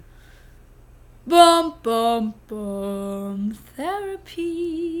Boom, boom, boom. Therapy.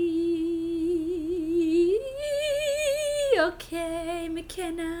 Okay,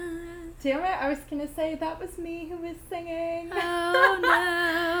 McKenna. Damn it, I was going to say that was me who was singing. Oh,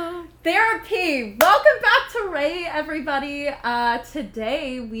 no. Therapy. Welcome back to Ray, everybody.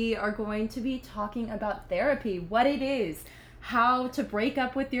 Today we are going to be talking about therapy, what it is, how to break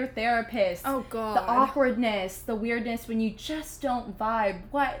up with your therapist. Oh, God. The awkwardness, the weirdness when you just don't vibe.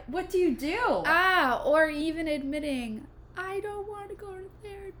 What do you do? Or even admitting, I don't want to go to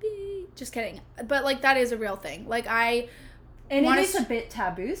therapy. Just kidding. But, like, that is a real thing. Like, And it is a bit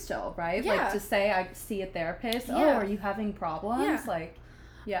taboo still, right? Yeah. Like, to say I see a therapist. Yeah. Oh, are you having problems? Yeah. Like,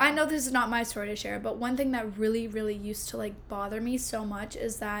 yeah. I know this is not my story to share, but one thing that really, really used to, like, bother me so much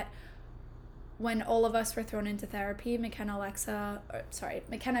is that when all of us were thrown into therapy, McKenna,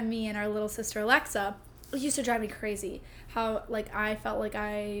 me, and our little sister Alexa, it used to drive me crazy. How, like, I felt like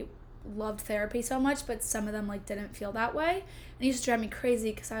I loved therapy so much, but some of them, like, didn't feel that way. And it used to drive me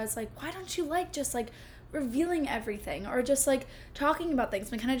crazy because I was like, why don't you like just, like, revealing everything or just, like, talking about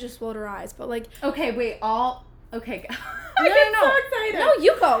things? McKenna just rolled her eyes, but, like... Okay, wait, Okay. I get so excited. No,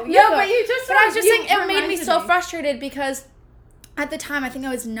 you go. But you just... But I was just saying, it made me so frustrated because at the time, I think I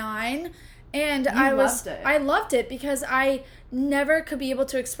was 9, and I loved it because I never could be able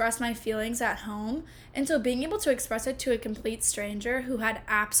to express my feelings at home. And so being able to express it to a complete stranger who had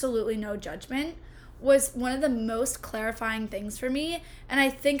absolutely no judgment was one of the most clarifying things for me. And I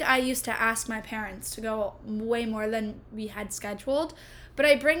think I used to ask my parents to go way more than we had scheduled. But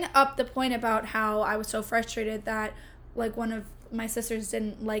I bring up the point about how I was so frustrated that, like, one of my sisters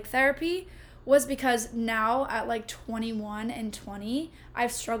didn't like therapy was because now at, like, 21 and 20,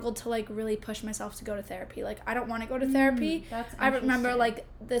 I've struggled to, like, really push myself to go to therapy. Like, I don't want to go to therapy. That's I remember, like,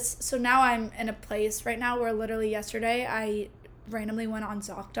 this. So now I'm in a place right now where literally yesterday I randomly went on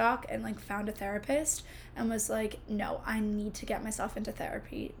ZocDoc and, like, found a therapist and was like, no, I need to get myself into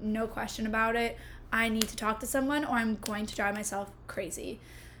therapy. No question about it. I need to talk to someone or I'm going to drive myself crazy.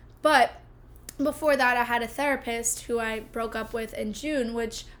 But before that, I had a therapist who I broke up with in June,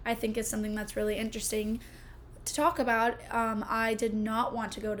 which I think is something that's really interesting to talk about. I did not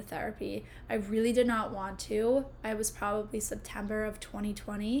want to go to therapy. I really did not want to. I was probably September of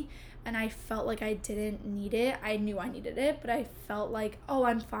 2020, and I felt like I didn't need it. I knew I needed it, but I felt like, oh,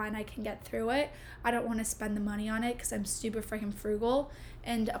 I'm fine. I can get through it. I don't want to spend the money on it because I'm super freaking frugal.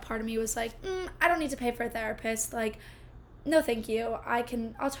 And a part of me was like, I don't need to pay for a therapist. Like, no, thank you. I'll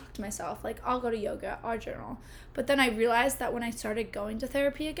talk to myself. Like, I'll go to yoga, I'll journal. But then I realized that when I started going to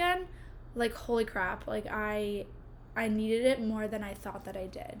therapy again, like, holy crap, like, I needed it more than I thought that I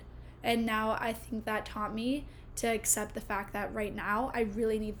did. And now I think that taught me to accept the fact that right now I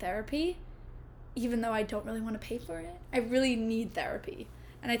really need therapy, even though I don't really want to pay for it. I really need therapy.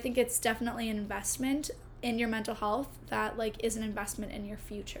 And I think it's definitely an investment in your mental health that, like, is an investment in your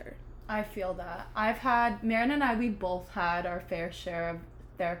future. I feel that. Marin and I, we both had our fair share of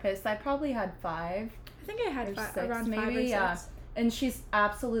therapists. I probably had 5. I think I had around maybe, 5 or 6. Yeah. And she's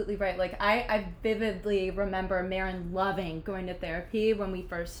absolutely right. Like, I vividly remember Marin loving going to therapy when we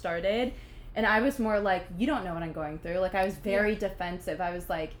first started. And I was more like, you don't know what I'm going through. Like, I was very defensive. I was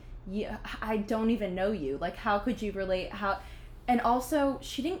like, yeah, I don't even know you. Like, how could you relate? And also,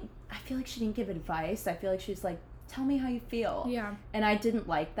 I feel like she didn't give advice. I feel like she's like, tell me how you feel. Yeah. And I didn't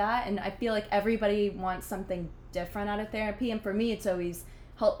like that. And I feel like everybody wants something different out of therapy. And for me, it's always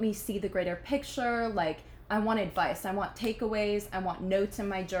helped me see the greater picture. Like, I want advice. I want takeaways. I want notes in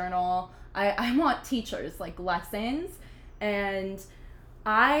my journal. I want teachers, like, lessons. And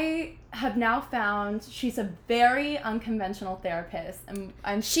I have now found she's a very unconventional therapist.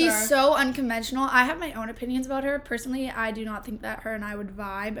 And she's so unconventional. I have my own opinions about her. Personally, I do not think that her and I would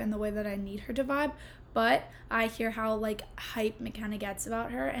vibe in the way that I need her to vibe. But I hear how, like, hype McKenna gets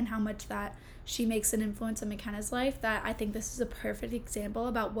about her and how much that she makes an influence in McKenna's life, that I think this is a perfect example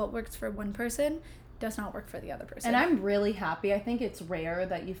about what works for one person does not work for the other person. And I'm really happy. I think it's rare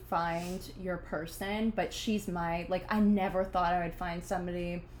that you find your person, but she's I never thought I would find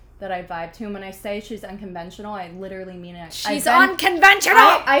somebody that I vibe to. And when I say she's unconventional, I literally mean it. She's unconventional!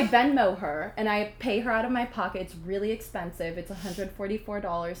 I Venmo her, and I pay her out of my pocket. It's really expensive. It's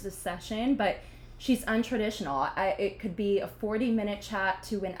 $144 a session, but she's untraditional. It could be a 40-minute chat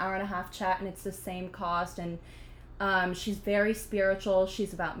to an hour-and-a-half chat, and it's the same cost. And she's very spiritual.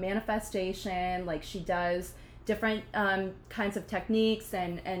 She's about manifestation. Like, she does different kinds of techniques,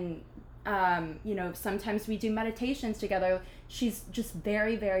 and sometimes we do meditations together. She's just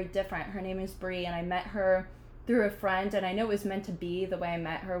very, very different. Her name is Bree, and I met her through a friend, and I know it was meant to be. The way I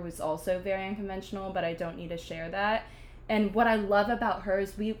met her was also very unconventional, but I don't need to share that. And what I love about her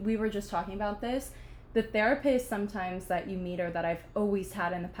is we were just talking about this. The therapist sometimes that you meet, or that I've always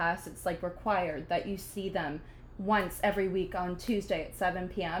had in the past, it's like required that you see them once every week on Tuesday at 7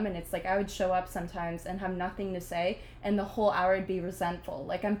 p.m. And it's like I would show up sometimes and have nothing to say, and the whole hour would be resentful.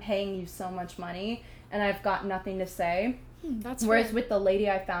 Like, I'm paying you so much money and I've got nothing to say. That's Whereas fair. with the lady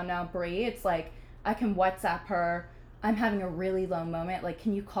I found now, Brie, it's like I can WhatsApp her, I'm having a really low moment, like,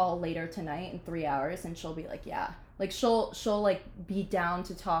 can you call later tonight in 3 hours? And she'll be like, yeah. Like, she'll like be down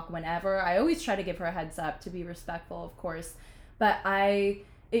to talk whenever. I always try to give her a heads up to be respectful, of course. But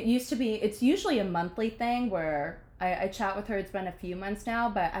it's usually a monthly thing where I chat with her. It's been a few months now,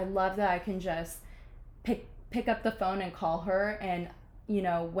 but I love that I can just pick up the phone and call her, and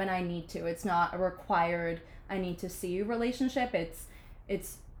when I need to. It's not a required I need to see you relationship.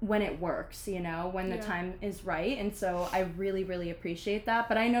 It's when it works, when the time is right. And so I really, really appreciate that.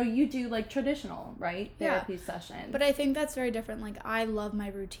 But I know you do like traditional, right? Therapy sessions. But I think that's very different. Like, I love my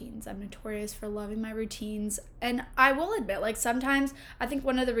routines. I'm notorious for loving my routines. And I will admit, like, sometimes I think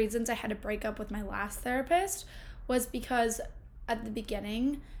one of the reasons I had to break up with my last therapist was because at the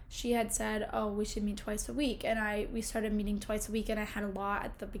beginning she had said, oh, we should meet twice a week. And we started meeting twice a week, and I had a lot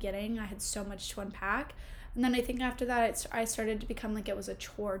at the beginning. I had so much to unpack. And then I think after that, I started to become like it was a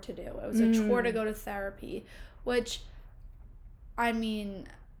chore to do. It was a chore to go to therapy, which, I mean,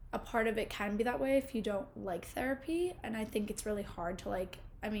 a part of it can be that way if you don't like therapy. And I think it's really hard to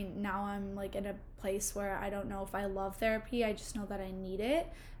now I'm like in a place where I don't know if I love therapy. I just know that I need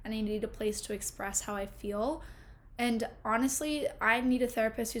it, and I need a place to express how I feel. And honestly, I need a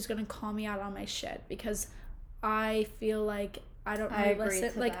therapist who's going to call me out on my shit, because I feel like I don't really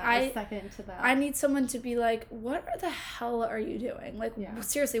listen. Like, I second to that. I need someone to be like, what the hell are you doing? Like,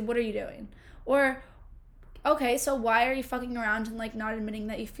 seriously, what are you doing? Or, okay, so why are you fucking around and like not admitting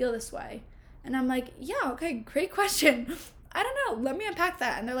that you feel this way? And I'm like, yeah, okay, great question. I don't know. Let me unpack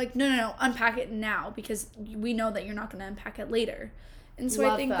that. And they're like, no, unpack it now, because we know that you're not going to unpack it later. And so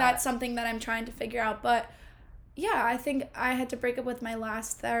I think that's something that I'm trying to figure out. But yeah, I think I had to break up with my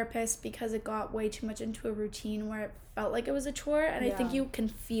last therapist because it got way too much into a routine where it felt like it was a chore. And I think you can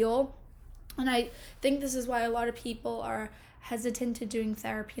feel, and I think this is why a lot of people are hesitant to doing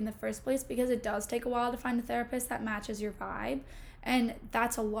therapy in the first place, because it does take a while to find a therapist that matches your vibe. And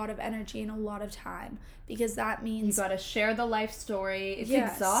that's a lot of energy and a lot of time, because that means you got to share the life story. It's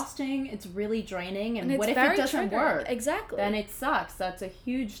exhausting. It's really draining. And what if it doesn't work? Exactly. Then it sucks. That's a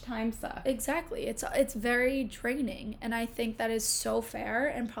huge time suck. Exactly. It's very draining. And I think that is so fair,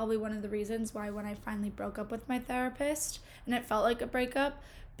 and probably one of the reasons why when I finally broke up with my therapist, and it felt like a breakup,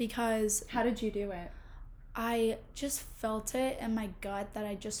 because... How did you do it? I just felt it in my gut that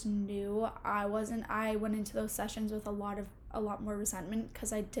I just knew I went into those sessions with a lot more resentment,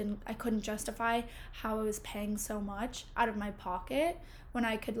 because I couldn't justify how I was paying so much out of my pocket when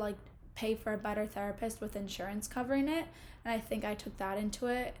I could like pay for a better therapist with insurance covering it. And I think I took that into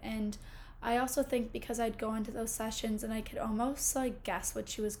it. And I also think because I'd go into those sessions and I could almost like guess what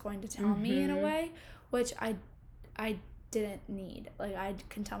she was going to tell me in a way, which I didn't need. Like, I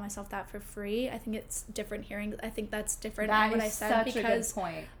can tell myself that for free. I think it's different hearing. I think that's different than what I said, because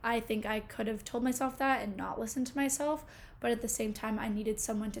I think I could have told myself that and not listened to myself. But at the same time, I needed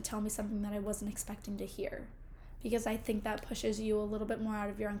someone to tell me something that I wasn't expecting to hear, because I think that pushes you a little bit more out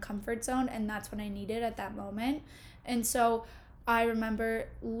of your own comfort zone, and that's what I needed at that moment. And so I remember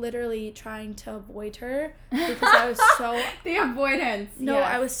literally trying to avoid her because I was so... The avoidance. No,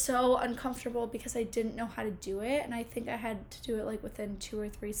 yes. I was so uncomfortable because I didn't know how to do it. And I think I had to do it like within 2 or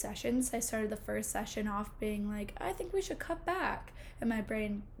 3 sessions. I started the first session off being like, I think we should cut back. And my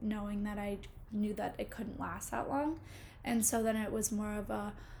brain knowing that I knew that it couldn't last that long. And so then it was more of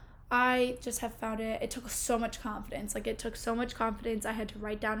a... I just have found it took so much confidence. Like, it took so much confidence. I had to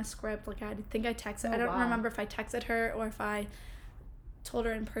write down a script. Like, I think I texted... I don't remember if I texted her or if I told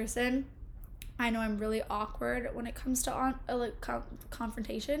her in person. I know I'm really awkward when it comes to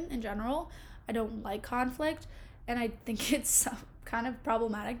confrontation in general. I don't like conflict, and I think it's kind of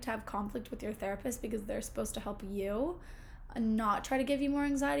problematic to have conflict with your therapist, because they're supposed to help you and not try to give you more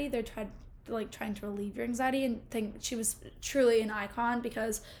anxiety. They're trying to relieve your anxiety. And think she was truly an icon,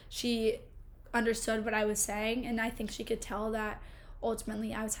 because she understood what I was saying, and I think she could tell that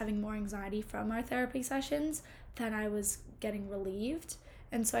ultimately I was having more anxiety from our therapy sessions than I was getting relieved.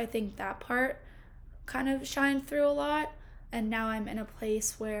 And so I think that part kind of shined through a lot. And now I'm in a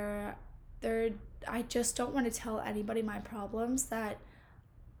place where I just don't want to tell anybody my problems, that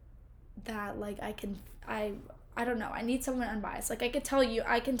like I don't know, I need someone unbiased. Like, I can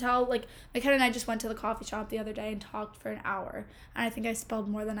tell, like, my kid and I just went to the coffee shop the other day and talked for an hour, and I think I spilled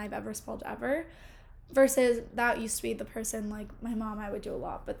more than I've ever spilled ever. versus that used to be the person, like my mom, I would do a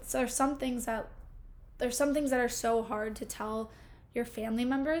lot. But there's some things that are so hard to tell your family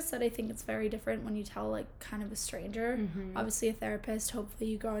members that I think it's very different when you tell like kind of a stranger. Obviously a therapist, hopefully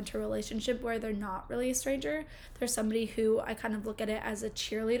you grow into a relationship where they're not really a stranger. There's somebody who I kind of look at it as a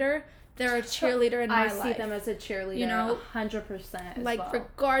cheerleader. They're a cheerleader in my life. I see them as a cheerleader, you know, 100% as like well.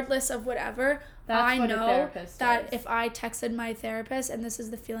 Regardless of whatever, That's I what know a therapist that is. if I texted my therapist and this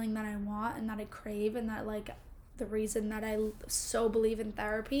is the feeling that I want and that I crave and that like the reason that I so believe in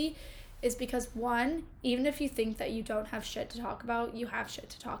therapy is because, one, even if you think that you don't have shit to talk about, you have shit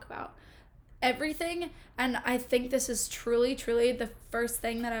to talk about. Everything. And I think this is truly the first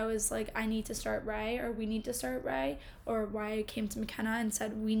thing that I was like, I need to start Ray, or we need to start Ray, or why I came to McKenna and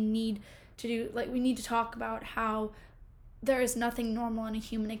said we need to talk about how there is nothing normal in a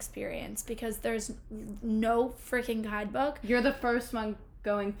human experience, because there's no freaking guidebook. You're the first one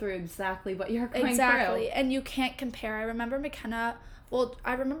going through exactly what you're going through. And you can't compare. I remember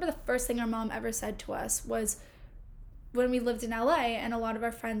the first thing our mom ever said to us was when we lived in LA and a lot of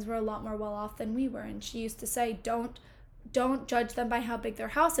our friends were a lot more well off than we were, and she used to say, don't judge them by how big their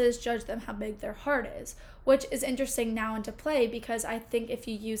house is, judge them how big their heart is, which is interesting now into play, because I think if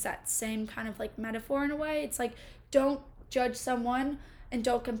you use that same kind of like metaphor in a way, it's like, don't judge someone and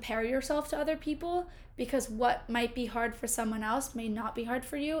don't compare yourself to other people, because what might be hard for someone else may not be hard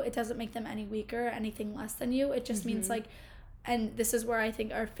for you. It doesn't make them any weaker or anything less than you. It just means like, and this is where I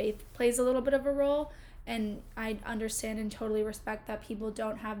think our faith plays a little bit of a role, and I understand and totally respect that people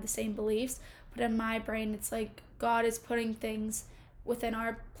don't have the same beliefs, but in my brain it's like God is putting things within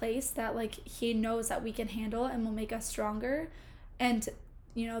our place that like he knows that we can handle and will make us stronger, and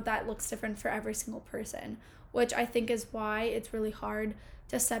you know that looks different for every single person, which I think is why it's really hard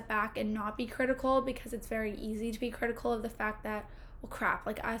to step back and not be critical, because it's very easy to be critical of the fact that, well, crap,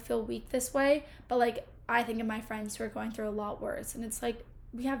 like I feel weak this way, but like I think of my friends who are going through a lot worse, and it's like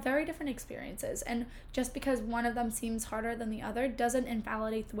we have very different experiences, and just because one of them seems harder than the other doesn't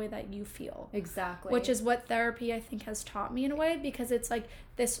invalidate the way that you feel. Exactly. Which is what therapy I think has taught me in a way, because it's like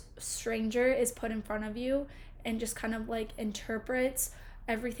this stranger is put in front of you and just kind of like interprets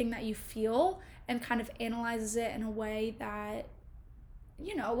everything that you feel and kind of analyzes it in a way that,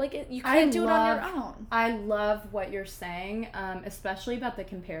 you know, like you can't do it on your own. I love what you're saying, especially about the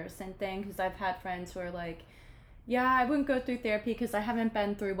comparison thing, because I've had friends who are like, yeah, I wouldn't go through therapy because I haven't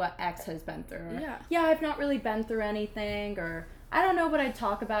been through what X has been through. Or, yeah, I've not really been through anything, or I don't know what I'd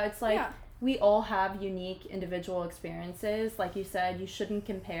talk about. It's like, we all have unique individual experiences. Like you said, you shouldn't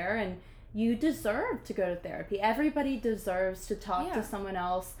compare, and you deserve to go to therapy. Everybody deserves to talk to someone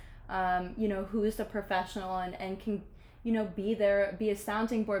else, you know, who's a professional and can, you know, be there, be a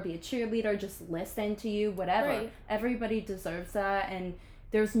sounding board, be a cheerleader, just listen to you, whatever. Right. Everybody deserves that, and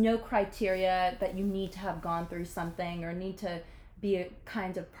there's no criteria that you need to have gone through something or need to be a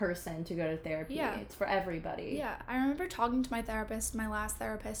kind of person to go to therapy. Yeah. It's for everybody. Yeah. I remember talking to my last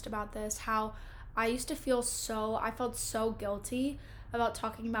therapist about this, how I felt so guilty about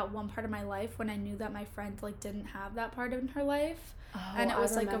talking about one part of my life when I knew that my friend like didn't have that part in her life. And it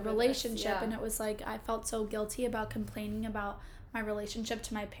was like a relationship, and it was like I felt so guilty about complaining about my relationship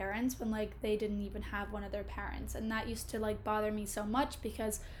to my parents when like they didn't even have one of their parents, and that used to like bother me so much,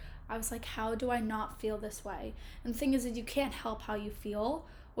 because I was like, how do I not feel this way? And the thing is that you can't help how you feel,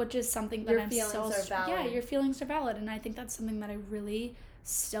 which is something that your feelings are valid, and I think that's something that I really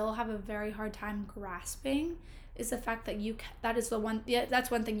still have a very hard time grasping, is the fact that that's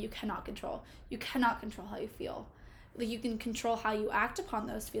one thing you cannot control. You cannot control how you feel. Like, you can control how you act upon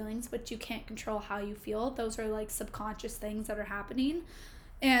those feelings, but you can't control how you feel. Those are like subconscious things that are happening.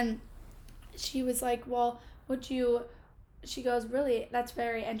 And she was like, well, she goes, really, that's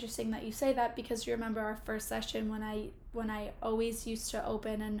very interesting that you say that, because you remember our first session when I always used to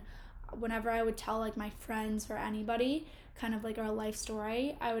open, and whenever I would tell like my friends or anybody kind of like our life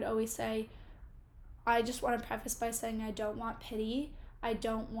story, I would always say, I just want to preface by saying I don't want pity. I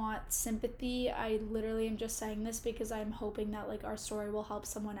don't want sympathy. I literally am just saying this because I'm hoping that like our story will help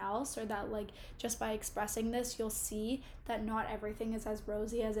someone else, or that like just by expressing this you'll see that not everything is as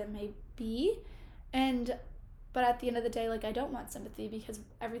rosy as it may be. But at the end of the day, like, I don't want sympathy, because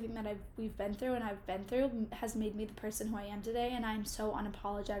everything that we've been through and I've been through has made me the person who I am today, and I'm so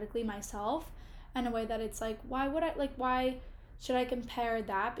unapologetically myself in a way that it's like, why should I compare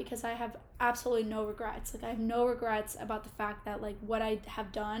that? Because I have absolutely no regrets. Like, I have no regrets about the fact that, like, what I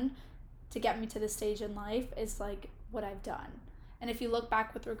have done to get me to this stage in life is, like, what I've done. And if you look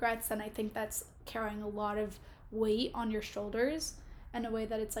back with regrets, then I think that's carrying a lot of weight on your shoulders in a way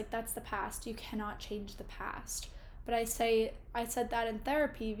that it's like, that's the past. You cannot change the past. But I said that in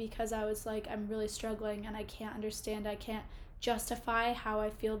therapy because I was like, I'm really struggling and I can't justify how I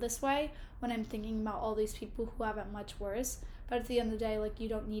feel this way when I'm thinking about all these people who have it much worse. But at the end of the day, like, you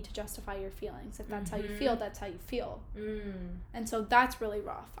don't need to justify your feelings. If that's how you feel, that's how you feel. And so that's really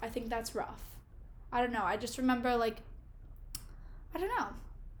rough. I think that's rough. I don't know. I just remember, like, I don't know.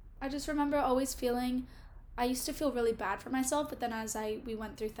 I just remember always feeling, I used to feel really bad for myself, but then as we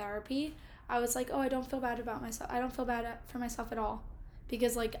went through therapy, I was like, oh, I don't feel bad about myself. I don't feel bad for myself at all.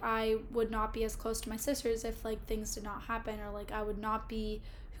 Because, like, I would not be as close to my sisters if, like, things did not happen, or, like, I would not be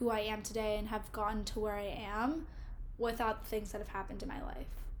who I am today and have gotten to where I am without the things that have happened in my life.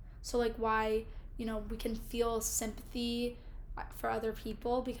 So, like, why, we can feel sympathy for other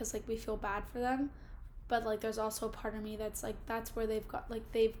people because, like, we feel bad for them. But, like, there's also a part of me that's, like, that's where they've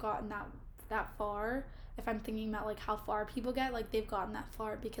gotten that far. If I'm thinking about, like, how far people get, like, they've gotten that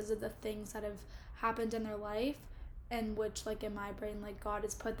far because of the things that have happened in their life, and which, like, in my brain, like, God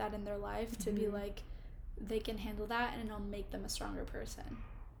has put that in their life to be, like, they can handle that and it'll make them a stronger person.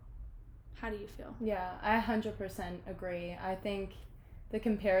 How do you feel? Yeah, I 100% agree. I think the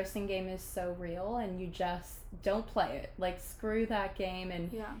comparison game is so real, and you just don't play it. Like, screw that game,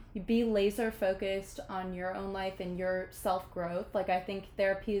 and you be laser focused on your own life and your self-growth. Like, I think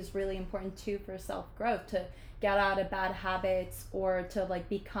therapy is really important too for self-growth, to get out of bad habits or to, like,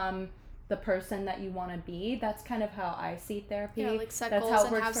 become the person that you want to be. That's kind of how I see therapy. Yeah, like, set That's goals how it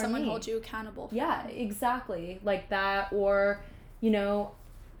and works have for someone me. hold you accountable for Yeah, them. exactly. Like that. Or,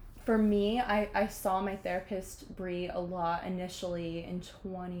 for me, I saw my therapist, Bree, a lot initially in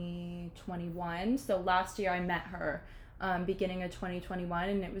 2021. So last year I met her, beginning of 2021,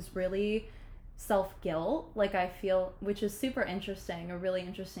 and it was really self-guilt. Like, I feel, which is super interesting, a really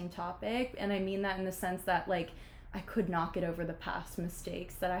interesting topic. And I mean that in the sense that, like, I could not get over the past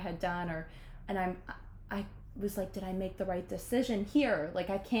mistakes that I had done, I was like, did I make the right decision here? Like,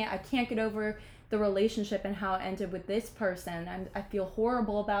 I can't get over the relationship and how it ended with this person, and I feel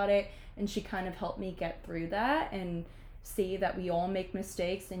horrible about it. And she kind of helped me get through that and see that we all make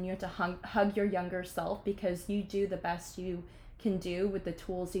mistakes, and you have to hug your younger self, because you do the best you can do with the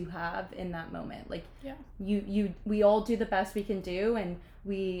tools you have in that moment. Like, we all do the best we can do, and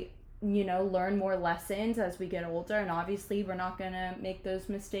we learn more lessons as we get older, and obviously we're not gonna make those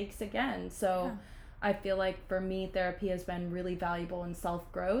mistakes again. So I feel like for me, therapy has been really valuable in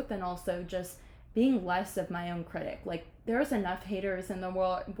self-growth, and also just being less of my own critic. Like, there's enough haters in the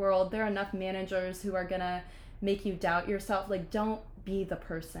world. There are enough managers who are gonna make you doubt yourself. Like, don't be the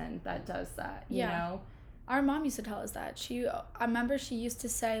person that does that, you know? Our mom used to tell us that. I remember she used to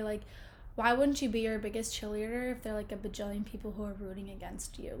say, like, why wouldn't you be your biggest cheerleader if there are, like, a bajillion people who are rooting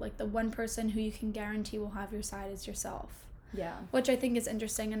against you? Like, the one person who you can guarantee will have your side is yourself. Yeah. Which I think is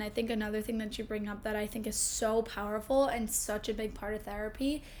interesting. And I think another thing that you bring up that I think is so powerful and such a big part of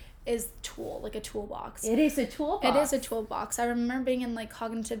therapy is a toolbox. It is a toolbox. It is a toolbox. I remember being in, like,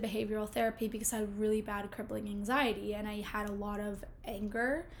 cognitive behavioral therapy because I had really bad crippling anxiety, and I had a lot of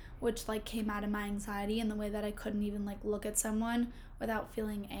anger, which, like, came out of my anxiety in the way that I couldn't even, like, look at someone without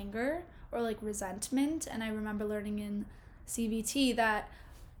feeling anger or, like, resentment. And I remember learning in CBT that,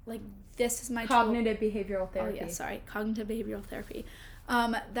 like, this is my cognitive behavioral therapy. Cognitive behavioral therapy.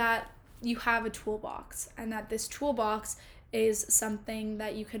 That you have a toolbox, and that this toolbox is something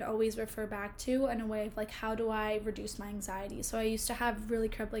that you can always refer back to in a way of, like, how do I reduce my anxiety? So I used to have really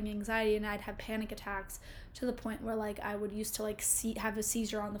crippling anxiety, and I'd have panic attacks to the point where, like, I would used to, like, have a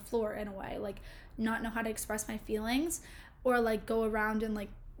seizure on the floor in a way, like, not know how to express my feelings, or, like, go around and, like,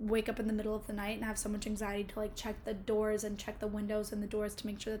 wake up in the middle of the night and have so much anxiety to, like, check the doors and check the windows and the doors to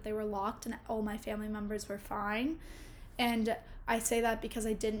make sure that they were locked and all my family members were fine. And I say that because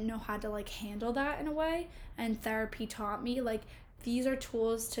I didn't know how to, like, handle that in a way, and therapy taught me, like, these are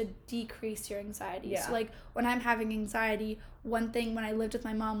tools to decrease your anxiety. Yeah. So, like, when I'm having anxiety, one thing, when I lived with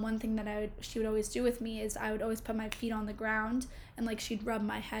my mom, one thing that she would always do with me is I would always put my feet on the ground, and, like, she'd rub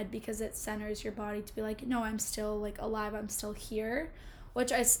my head because it centers your body to be like, no, I'm still, like, alive, I'm still here,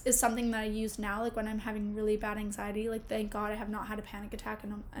 which is something that I use now, like, when I'm having really bad anxiety. Like, thank God I have not had a panic attack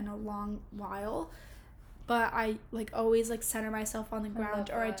in a long while. But I, like, always, like, center myself on the ground,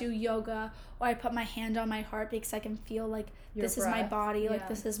 or I do yoga, or I put my hand on my heart because I can feel, like, this is my body, like,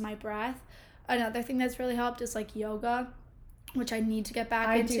 this is my breath. Another thing that's really helped is, like, yoga, which I need to get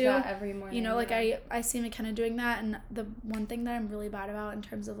back into. I do that every morning. Like, I see me kind of doing that, and the one thing that I'm really bad about in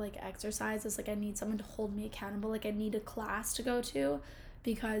terms of, like, exercise is, like, I need someone to hold me accountable. Like, I need a class to go to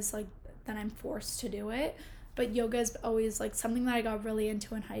because, like, then I'm forced to do it. but yoga is always like something that I got really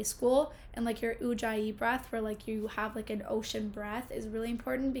into in high school. And like your ujjayi breath, where like you have like an ocean breath, is really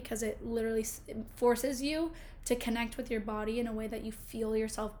important because it literally forces you to connect with your body in a way that you feel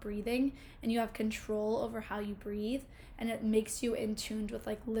yourself breathing and you have control over how you breathe, and it makes you in tune with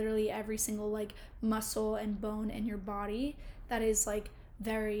like literally every single like muscle and bone in your body. That is like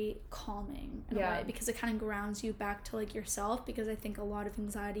very calming in a way, because it kind of grounds you back to like yourself, because I think a lot of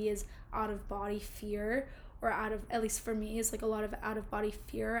anxiety is out of body fear, or out of, at least for me, is like a lot of out of body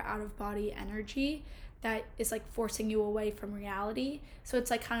fear, out of body energy that is like forcing you away from reality. So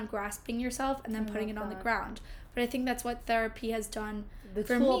it's like kind of grasping yourself and then putting it on the ground. But I think that's what therapy has done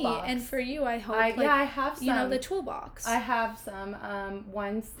for me, and for you, I hope. I have some, you know, the toolbox. I have some.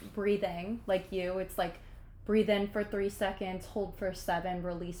 One's breathing, like you. It's like breathe in for 3 seconds, hold for 7,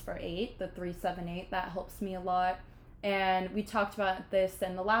 release for 8. The 3-7-8, that helps me a lot. And we talked about this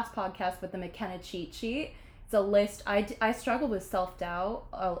in the last podcast with the McKenna cheat sheet. It's a list. I struggle with self-doubt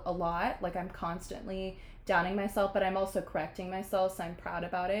a lot. Like, I'm constantly doubting myself, but I'm also correcting myself, so I'm proud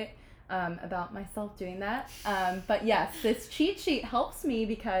about it, about myself doing that. But yes, this cheat sheet helps me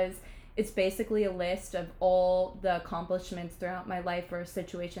because it's basically a list of all the accomplishments throughout my life or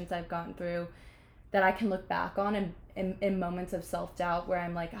situations I've gone through that I can look back on in moments of self-doubt where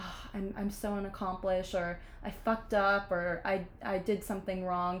I'm like, oh, I'm so unaccomplished, or I fucked up, or I did something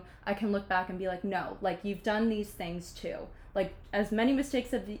wrong. I can look back and be like, no, like, you've done these things too. Like, as many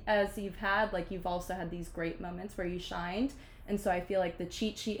mistakes as you've had, like, you've also had these great moments where you shined. And so I feel like the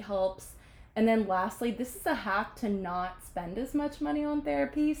cheat sheet helps. And then lastly, this is a hack to not spend as much money on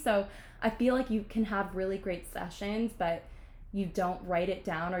therapy. So I feel like you can have really great sessions, but you don't write it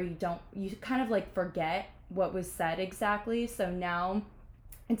down, or you kind of like forget what was said exactly. So now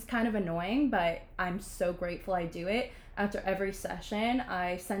it's kind of annoying, but I'm so grateful I do it. After every session,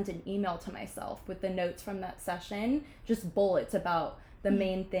 I send an email to myself with the notes from that session, just bullets about the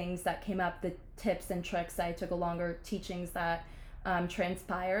main things that came up, the tips and tricks I took along, or teachings that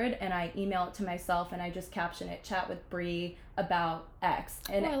transpired, and I email it to myself, and I just caption it, chat with Bree about X.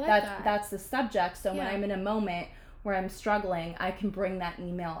 And that's the subject. So when I'm in a moment where I'm struggling, I can bring that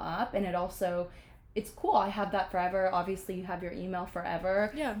email up, and it's cool. I have that forever. Obviously, you have your email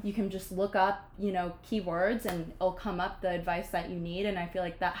forever. Yeah. You can just look up, keywords, and it'll come up the advice that you need. And I feel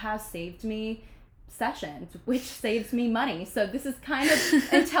like that has saved me sessions, which saves me money. So this is kind of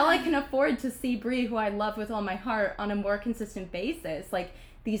until I can afford to see Bree, who I love with all my heart, on a more consistent basis. Like,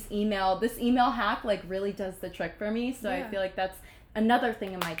 this email hack like really does the trick for me. So I feel like that's another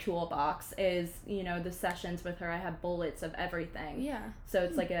thing in my toolbox is, the sessions with her. I have bullets of everything. Yeah. So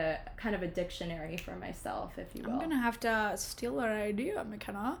it's like a kind of a dictionary for myself, if you will. I'm going to have to steal that idea,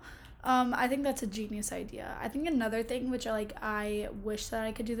 McKenna. I think that's a genius idea. I think another thing, which I wish that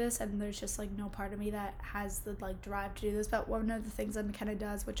I could do this, and there's just like no part of me that has the like drive to do this, but one of the things that McKenna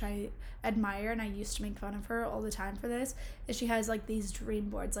does, which I admire, and I used to make fun of her all the time for this, is she has like these dream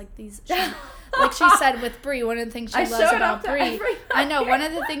boards, like these, like she said with Brie, one of the things she loves about Brie, I know, one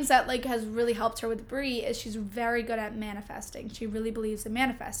of the things that like has really helped her with Brie is she's very good at manifesting. She really believes in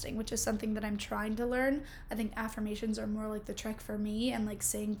manifesting, which is something that I'm trying to learn. I think affirmations are more like the trick for me, and like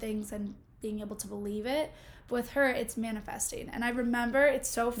saying things and being able to believe it. But with her, it's manifesting. And I remember, it's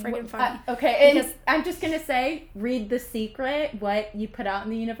so friggin' funny. Okay, and I'm just going to say, read The Secret. What you put out in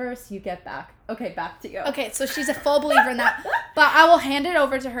the universe, you get back. Okay, back to you. Okay, so she's a full believer in that. But I will hand it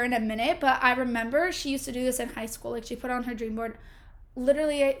over to her in a minute. But I remember she used to do this in high school. Like, she put on her dream board.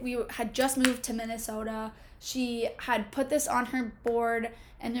 Literally, we had just moved to Minnesota. She had put this on her board,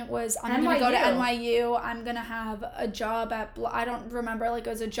 and it was, I'm going to go to NYU. I'm going to have a job at, I don't remember, like, it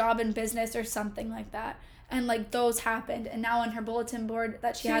was a job in business or something like that. And, like, those happened. And now on her bulletin board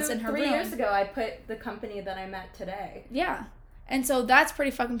that she has in her room. 3 years ago, I put the company that I met today. Yeah. And so that's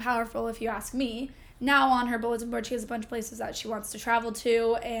pretty fucking powerful if you ask me. Now on her bulletin board, she has a bunch of places that she wants to travel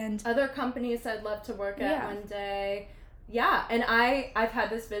to, and other companies I'd love to work at one day. Yeah, and I've had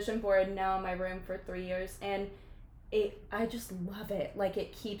this vision board now in my room for 3 years, and I just love it. Like,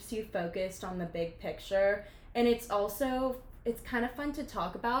 it keeps you focused on the big picture, and it's kind of fun to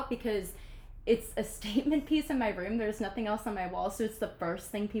talk about because it's a statement piece in my room. There's nothing else on my wall, so it's the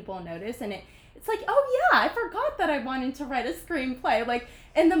first thing people notice, and it's like, oh yeah, I forgot that I wanted to write a screenplay. Like,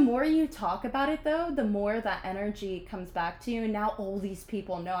 and the more you talk about it, though, the more that energy comes back to you. And now all these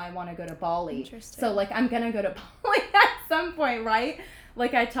people know I want to go to Bali. Interesting. So, like, I'm gonna go to Bali at some point, right?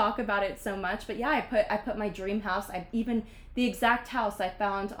 Like, I talk about it so much. But yeah, I put my dream house. The exact house I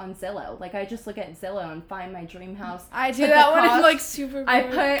found on Zillow. Like, I just look at Zillow and find my dream house. I do that when I'm like super bored.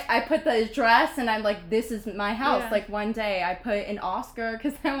 I put the address, and I'm like, this is my house. Yeah. Like, one day I put an Oscar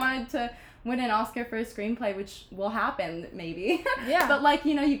because I wanted to win an Oscar for a screenplay, which will happen maybe. Yeah. But like,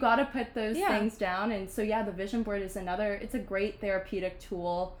 you know, you got to put those Yeah. things down. And so yeah, the vision board is it's a great therapeutic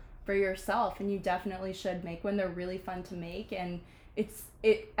tool for yourself, and you definitely should make one. They're really fun to make, and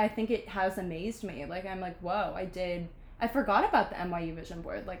I think it has amazed me. Like, I'm like, whoa, I forgot about the NYU vision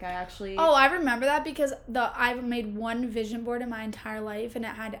board. Like, I actually... Oh, I remember that because I've made one vision board in my entire life, and it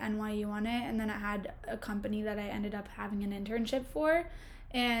had NYU on it, and then it had a company that I ended up having an internship for,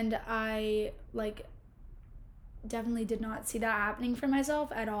 and I, like, definitely did not see that happening for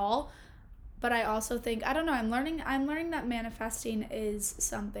myself at all. But I also think, I don't know, I'm learning that manifesting is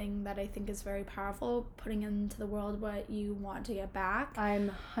something that I think is very powerful, putting into the world what you want to get back.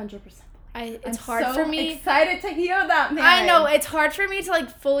 I'm 100%. It's hard for me. Excited to hear that, man. I know, it's hard for me to like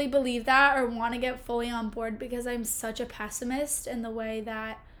fully believe that or want to get fully on board because I'm such a pessimist in the way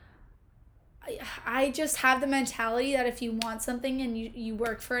that I just have the mentality that if you want something and you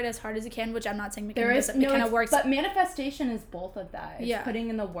work for it as hard as you can, which I'm not saying McKenna works. But manifestation is both of that. It's putting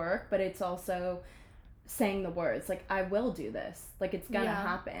in the work, but it's also saying the words. Like, I will do this. Like, it's gonna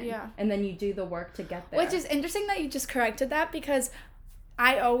happen. Yeah. And then you do the work to get there. Which is interesting that you just corrected that, because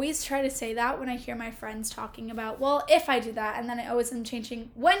I always try to say that when I hear my friends talking about, well, if I do that, and then I always am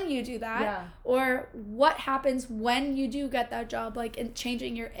changing when you do that, or what happens when you do get that job, like, and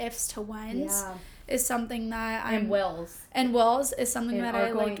changing your ifs to whens is something that I'm... And wills is something that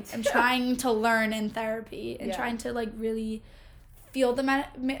I, like, am trying to learn in therapy, and trying to, like, really feel the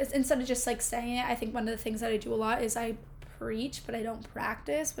instead of just, like, saying it. I think one of the things that I do a lot is I preach, but I don't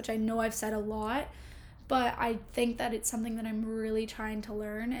practice, which I know I've said a lot. But I think that it's something that I'm really trying to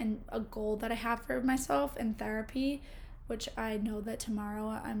learn, and a goal that I have for myself in therapy, which I know that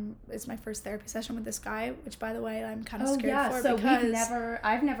tomorrow is my first therapy session with this guy, which, by the way, I'm kind of scared for. So because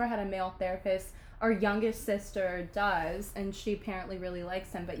I've never had a male therapist. Our youngest sister does, and she apparently really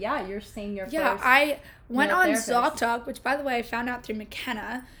likes him. But yeah, you're seeing your first. Yeah, I went on ZocDoc, which, by the way, I found out through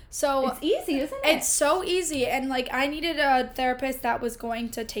McKenna. So it's easy, isn't it? It's so easy, and like I needed a therapist that was going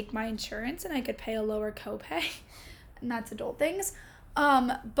to take my insurance, and I could pay a lower copay, and that's adult things.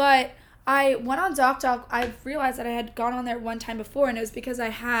 But I went on ZocDoc. I realized that I had gone on there one time before, and it was because I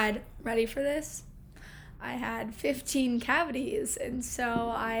had, ready for this? I had 15 cavities, and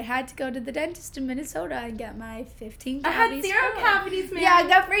so I had to go to the dentist in Minnesota and get my 15 cavities. I had 0 cavities, man. Yeah,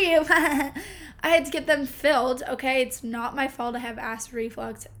 good for you. I had to get them filled, okay? It's not my fault I have acid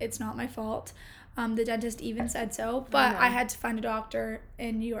reflux. It's not my fault. The dentist even said so, but I had to find a doctor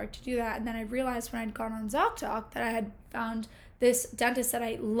in New York to do that, and then I realized when I'd gone on ZocDoc that I had found this dentist that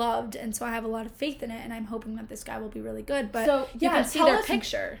I loved, and so I have a lot of faith in it, and I'm hoping that this guy will be really good. But so, you can see their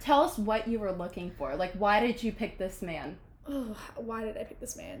picture. Tell us what you were looking for. Like, why did you pick this man? Oh, why did I pick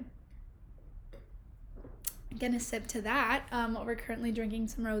this man? I'm gonna sip to that. We're currently drinking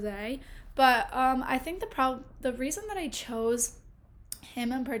some rosé, but I think the reason that I chose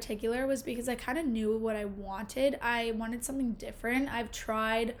him in particular was because I kind of knew what I wanted. I wanted something different. I've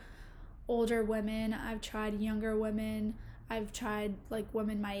tried older women. I've tried younger women. I've tried, like,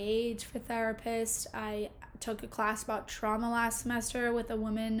 women my age for therapists. I took a class about trauma last semester with a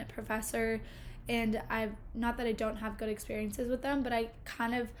woman professor, and not that I don't have good experiences with them, but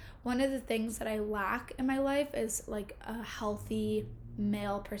one of the things that I lack in my life is, like, a healthy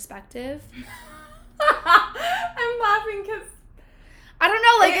male perspective. I'm laughing because I don't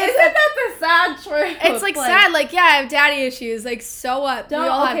know, like, isn't that the sad truth? It's, like, sad, like, yeah, I have daddy issues, like, so what?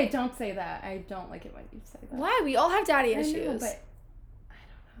 Don't say that. I don't like it when you say that. Why? We all have daddy issues. I know, but I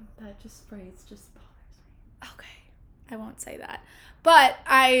don't know. That phrase just bothers me. Okay. I won't say that. But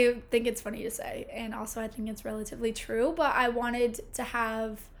I think it's funny to say, and also I think it's relatively true, but I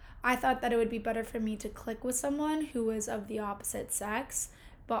thought that it would be better for me to click with someone who was of the opposite sex,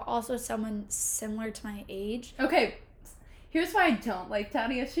 but also someone similar to my age. Okay. Here's why I don't like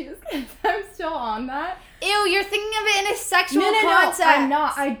daddy issues. I'm still on that. Ew, you're thinking of it in a sexual context. No, I'm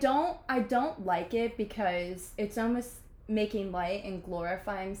not. I don't like it because it's almost making light and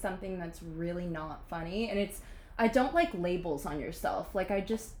glorifying something that's really not funny. And I don't like labels on yourself. Like, I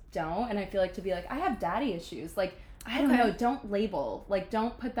just don't. And I feel like to be like, I have daddy issues. Like, I don't know. Don't label. Like,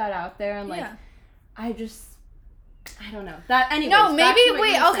 don't put that out there. And like, I don't know. That anyway. No, maybe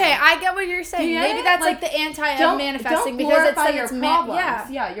I get what you're saying. Maybe that's like the anti-manifesting because it's like it's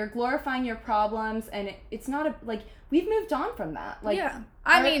yeah, you're glorifying your problems, and it's not we've moved on from that. Like,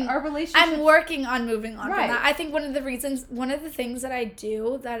 our relationship. I'm working on moving on from that. I think one of the things that I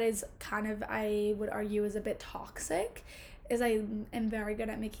do that is kind of, I would argue, is a bit toxic, is I am very good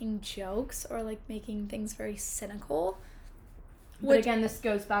at making jokes or like making things very cynical. But again, this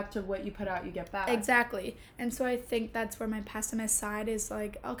goes back to what you put out, you get back. Exactly. And so I think that's where my pessimist side is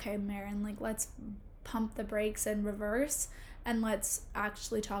like, okay, Marin, like, let's pump the brakes and reverse, and let's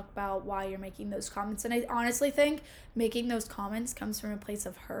actually talk about why you're making those comments. And I honestly think making those comments comes from a place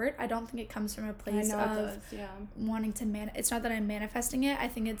of hurt. I don't think it comes from a place of wanting to it's not that I'm manifesting it. I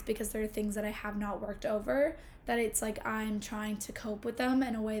think it's because there are things that I have not worked over, that it's like I'm trying to cope with them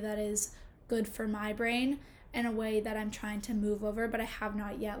in a way that is good for my brain, in a way that I'm trying to move over, but I have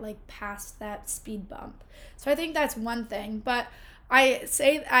not yet like passed that speed bump. So I think that's one thing. But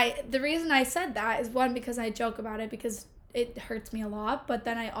the reason I said that is, one, because I joke about it because it hurts me a lot, but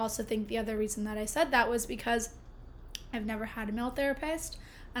then I also think the other reason that I said that was because I've never had a male therapist,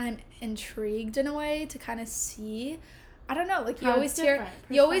 and I'm intrigued in a way to kind of see, I don't know, like you always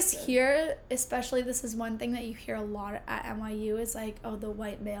hear, especially this is one thing that you hear a lot at NYU is like, oh, the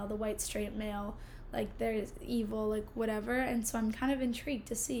white male, the white straight male, like there's evil, like whatever. And so I'm kind of intrigued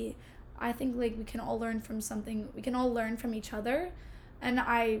to see. I think like we can all learn from something, we can all learn from each other, and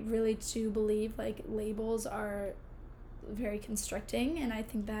I really do believe like labels are very constricting, and I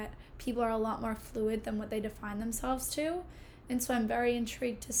think that people are a lot more fluid than what they define themselves to. And so I'm very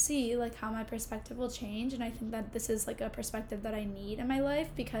intrigued to see like how my perspective will change, and I think that this is like a perspective that I need in my life,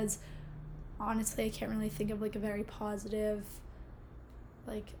 because honestly I can't really think of like a very positive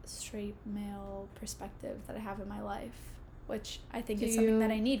like straight male perspective that I have in my life, which I think is something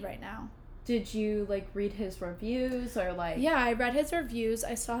that I need right now. Did you like read his reviews or like? Yeah, I read his reviews.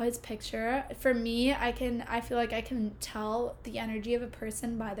 I saw his picture. For me, I feel like I can tell the energy of a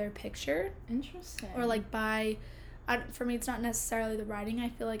person by their picture. Interesting. Or like for me, it's not necessarily the writing. I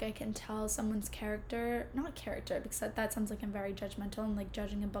feel like I can tell someone's not character, because that sounds like I'm very judgmental and like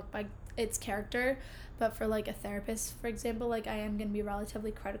judging a book by its character. But for like a therapist, for example, like I am going to be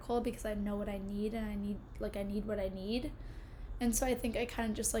relatively critical because I know what I need, and I need what I need. And so I think I kind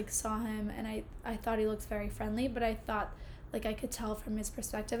of just like saw him, and I thought he looked very friendly, but I thought like I could tell from his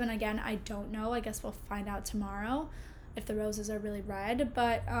perspective. And again, I don't know. I guess we'll find out tomorrow if the roses are really red.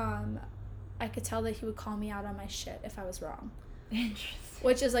 But I could tell that he would call me out on my shit if I was wrong. Interesting.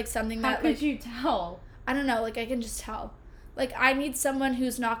 Which is like something that How could you tell? I don't know. Like I can just tell. Like I need someone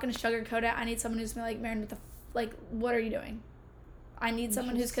who's not going to sugarcoat it. I need someone who's going to be like, Marin, what are you doing? I need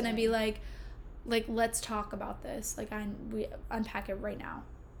someone who's going to be like, let's talk about this. Like we unpack it right now.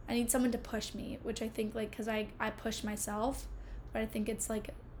 I need someone to push me, which I think like, because I push myself, but I think it's like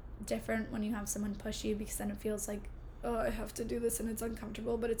different when you have someone push you, because then it feels like, oh, I have to do this and it's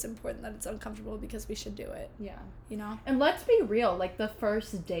uncomfortable, but it's important that it's uncomfortable because we should do it. Yeah. You know? And let's be real, like the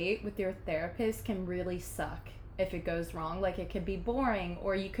first date with your therapist can really suck if it goes wrong. Like it could be boring,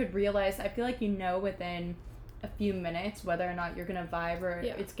 or you could realize, I feel like within a few minutes whether or not you're gonna vibe or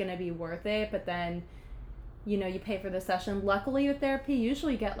it's gonna be worth it, but then you pay for the session. Luckily with therapy, you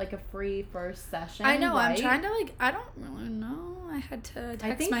usually get like a free first session. I know, right? I'm trying to I don't really know. I had to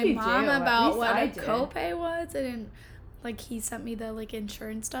text my mom about what a copay was. I didn't he sent me the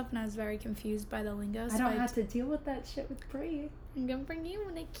insurance stuff, and I was very confused by the lingo. So I don't have to deal with that shit with Brie. I'm gonna bring you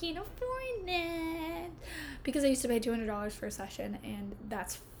when I can't afford it, because I used to pay $200 for a session, and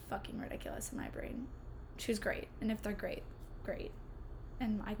that's fucking ridiculous in my brain. She's great, and if they're great,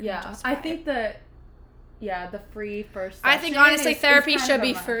 and I couldn't just I think the free first session, I think honestly therapy should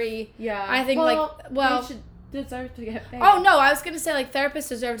be free. Yeah, I think they should deserve to get paid. Oh no, I was gonna say therapists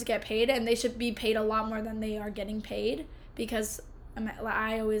deserve to get paid, and they should be paid a lot more than they are getting paid, because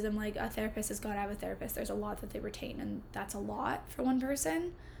I always am like, a therapist has got to have a therapist. There's a lot that they retain, and that's a lot for one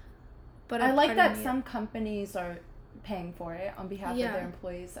person. But I like that some companies are paying for it on behalf of their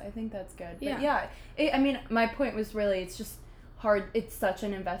employees. I think that's good. But my point was really, it's just hard. It's such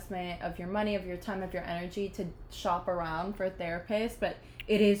an investment of your money, of your time, of your energy to shop around for a therapist, but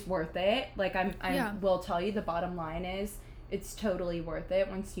it is worth it. Like I will tell you, the bottom line is it's totally worth it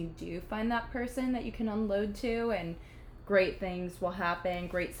once you do find that person that you can unload to, and great things will happen,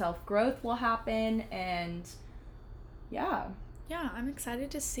 great self-growth will happen, and I'm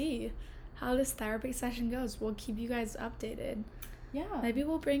excited to see how this therapy session goes. We'll keep you guys updated. Yeah. Maybe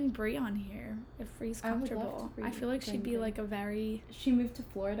we'll bring Brie on here if Brie's comfortable. I feel like she'd be She moved to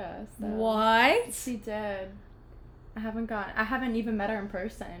Florida. So. What? She did. I haven't even met her in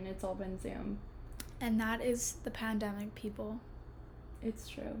person. It's all been Zoom. And that is the pandemic, people. It's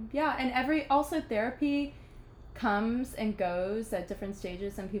true. Yeah, and therapy comes and goes at different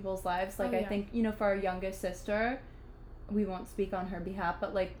stages in people's lives. I think, for our youngest sister, we won't speak on her behalf,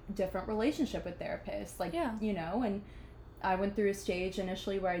 but different relationship with therapists. And I went through a stage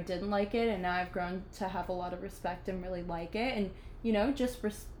initially where I didn't like it, and now I've grown to have a lot of respect and really like it. And,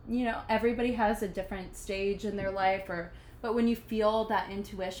 everybody has a different stage in their life or But when you feel that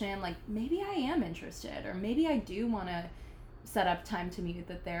intuition, like maybe I am interested, or maybe I do want to set up time to meet with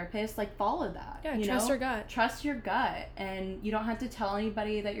the therapist, like follow that. Yeah, trust your gut. Trust your gut. And you don't have to tell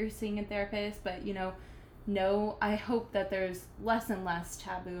anybody that you're seeing a therapist, but I hope that there's less and less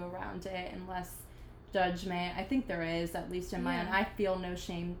taboo around it and less judgment. I think there is, at least in my own. I feel no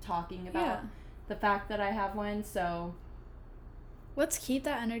shame talking about the fact that I have one, so let's keep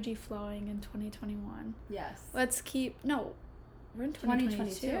that energy flowing in 2021. Yes. We're in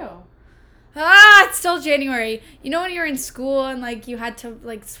 2022. It's still January. You know when you're in school and like you had to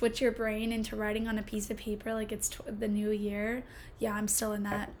like switch your brain into writing on a piece of paper like it's the new year? Yeah, I'm still in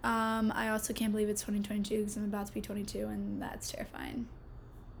that. I also can't believe it's 2022 because I'm about to be 22 and that's terrifying.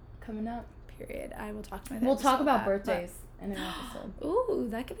 Coming up. Period. I will talk to my We'll talk about birthdays in an episode. Ooh,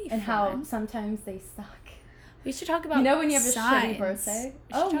 that could be fun. And how sometimes they suck. We should talk about when you have signs. a shitty birthday?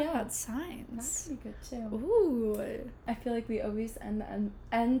 We should talk about signs. That could be good too. Ooh. I feel like we always end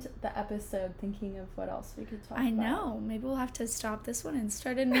the episode thinking of what else we could talk about. I know. Maybe we'll have to stop this one and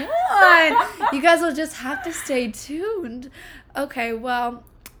start a new one. You guys will just have to stay tuned. Okay, well,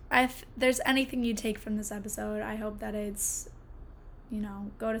 if there's anything you take from this episode, I hope that it's,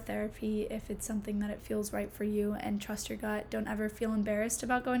 go to therapy if it's something that it feels right for you, and trust your gut. Don't ever feel embarrassed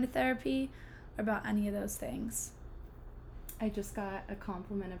about going to therapy or about any of those things. I just got a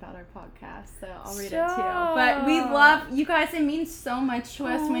compliment about our podcast, so I'll read it too. But we love you guys. It means so much to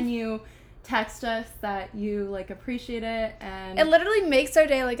us when you text us that you like appreciate it, and it literally makes our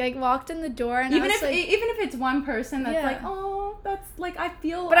day. Like I walked in the door, and even if it's one person that's like, oh, that's like I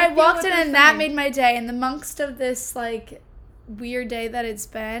feel. But I walked in, and that made my day. And amongst of this like weird day that it's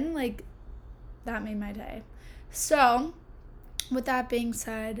been, like that made my day. So, with that being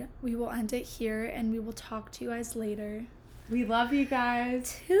said, we will end it here, and we will talk to you guys later. We love you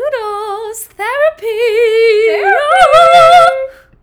guys. Toodles. Therapy.